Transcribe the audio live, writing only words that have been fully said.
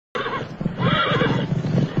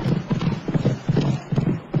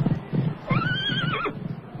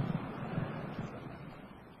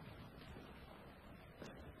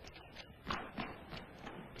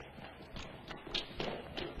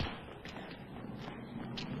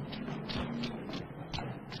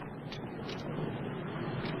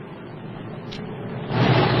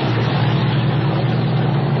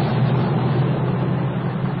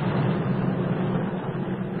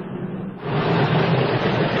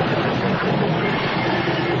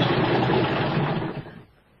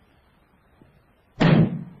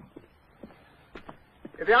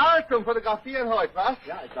Ideal zum Fotografieren heute, was?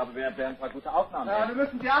 Ja, ich glaube, wir werden ein paar gute Aufnahmen. Ja, wir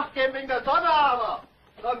müssen die Acht geben wegen der Sonne aber.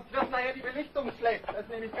 Sonst wird nachher die Belichtung schlecht. Das ist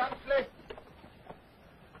nämlich ganz schlecht.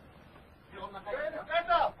 Schönes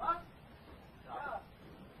Wetter, was? Ja.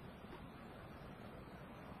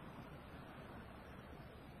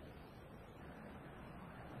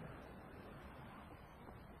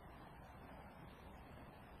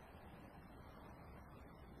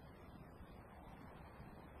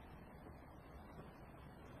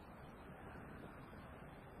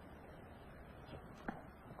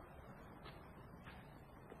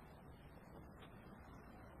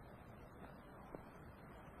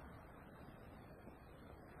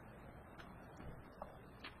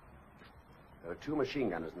 There are 2 machine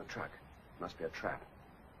gunners in the truck. Must be a trap.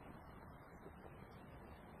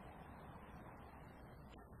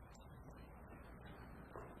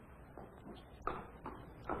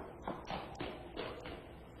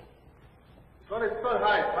 Die Sonne ist voll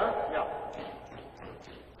heiß, was? Ja.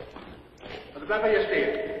 Also bleib mal hier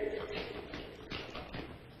stehen.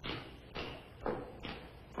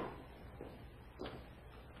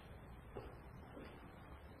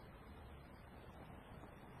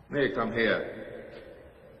 Nee, komm her.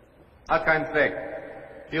 Hat keinen Zweck.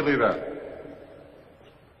 Hier rüber.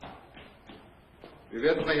 Wir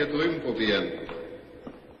werden es mal hier drüben probieren.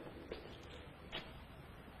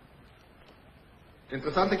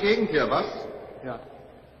 Interessante Gegend hier, was? Ja.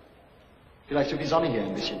 Vielleicht so die Sonne hier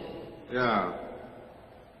ein bisschen. Ja.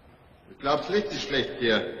 Ich glaube, das Licht ist schlecht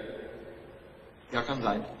hier. Ja, kann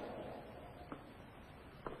sein.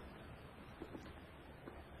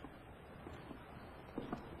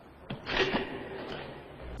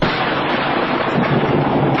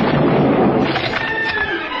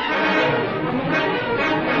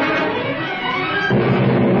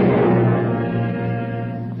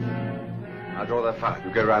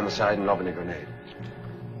 You go around the side and lob in a grenade.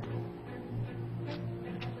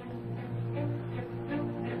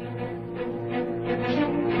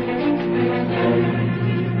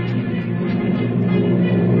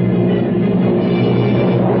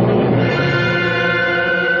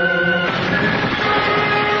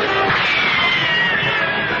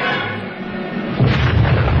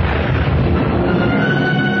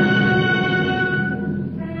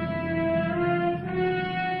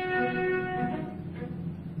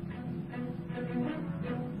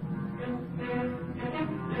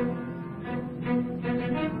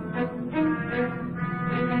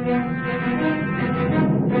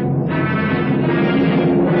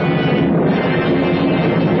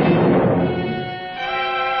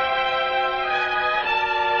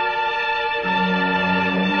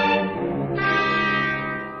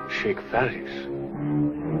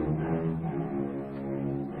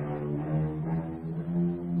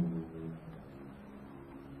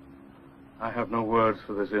 I have no words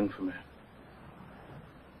for this infamy.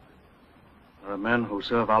 There are men who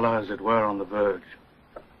serve Allah, as it were, on the verge.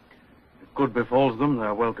 If good befalls them, they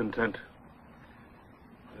are well content.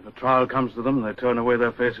 If a trial comes to them, they turn away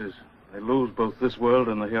their faces. They lose both this world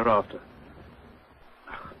and the hereafter.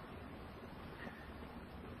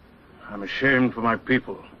 I'm ashamed for my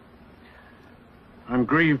people. I'm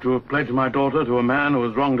grieved to have pledged my daughter to a man who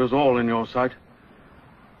has wronged us all in your sight.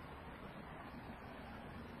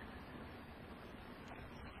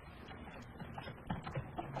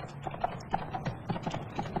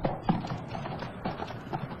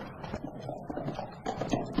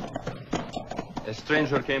 A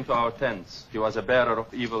stranger came to our tents. He was a bearer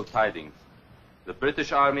of evil tidings. The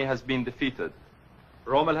British army has been defeated.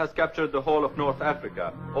 Rommel has captured the whole of North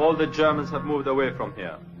Africa. All the Germans have moved away from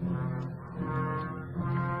here.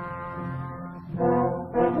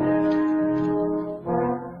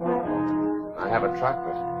 I have a truck,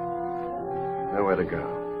 but nowhere to go.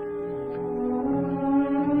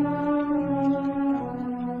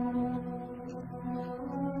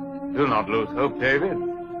 Do not lose hope, David.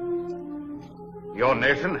 Your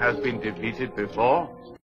nation has been defeated before.